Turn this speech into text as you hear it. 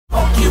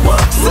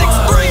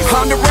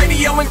On the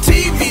radio and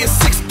TV, it's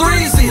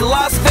 6-3.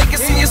 Las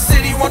Vegas in your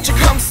city, won't you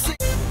come see?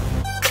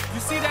 You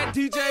see that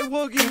DJ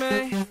Woogie,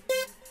 man?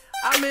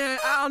 I mean,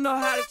 I don't know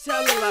how to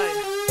tell it like.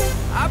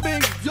 I've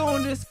been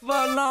doing this for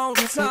a long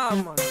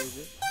time, my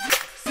nigga.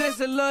 Since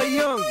a little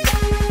younger.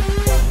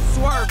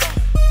 Swerve.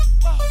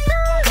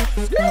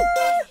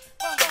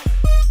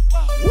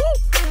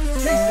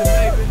 Keezy,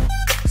 baby.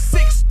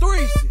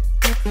 6-3.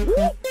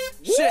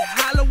 Shit,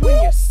 holla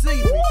when you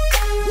see me.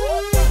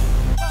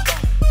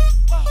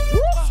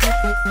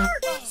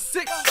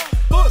 6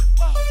 foot.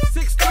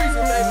 6-3,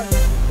 baby.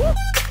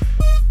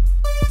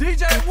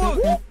 DJ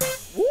Woogie.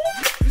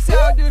 You see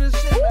how I do this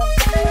shit, man?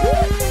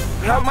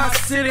 Out my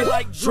city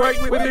like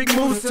Drake with big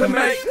moves to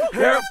make.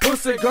 Hair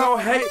pussy gon'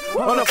 hate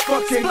on a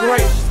fucking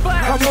great.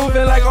 I'm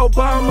moving like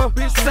Obama,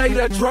 bitch say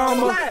the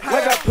drama.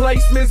 I got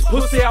placements,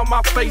 pussy out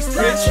my face,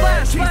 bitch.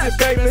 Keezy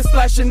baby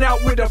splashing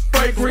out with the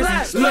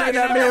fragrance. Looking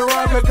at me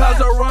wrong because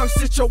the wrong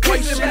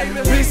situation.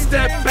 Bitch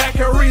step back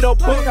and read a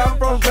book, I'm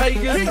from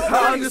Vegas.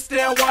 I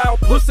understand why a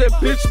pussy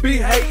bitch be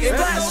hating.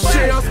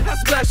 Shells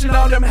splashing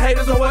on them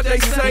haters on what they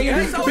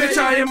saying. Bitch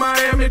I in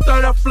Miami,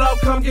 throw the flow,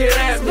 come get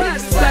at me.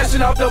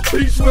 Splashing off the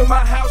beach with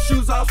my house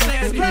shoes all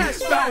standing.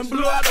 Spouting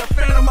blue out the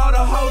phantom, all the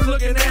hoes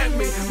looking at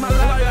me. My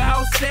life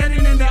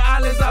outstanding in the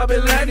islands I've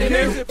been landing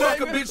in. Fuck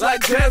a bitch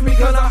like Jasmine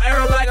cause I'm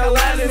Arab like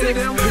Aladdin.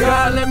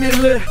 God let me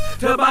live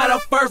to buy the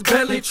first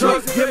Bentley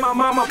truck. Get my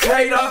mama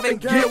paid off and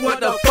get what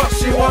the fuck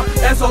she want.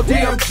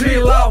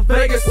 SODMG, Las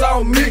Vegas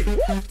on me.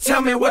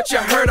 Tell me what you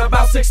heard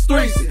about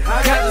 6-3.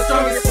 I got the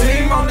strongest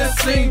team on this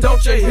scene,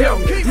 don't you hear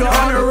me? You're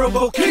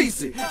Honorable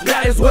Keezy,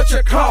 that is what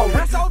you call me.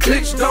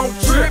 Bitch don't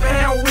trip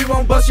and we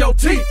won't bust your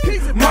teeth.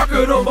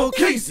 Marketable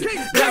Keezy,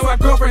 that's my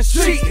girlfriend's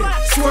cheating.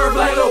 Swerve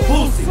like a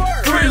boozy,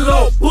 3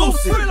 little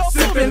boozy.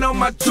 Sipping on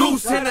my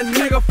juice and a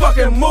nigga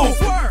fucking move.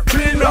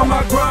 Been on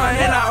my grind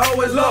and I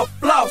always love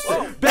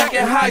flossing. Back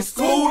in high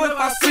school, if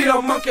I see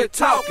a monkey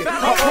talking,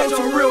 I post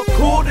him real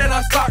cool, then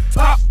I start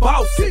top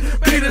bossing.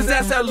 Beat his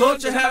ass at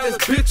lunch and have his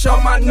bitch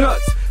on my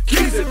nuts.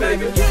 Keezy,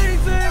 baby.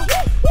 Keezy.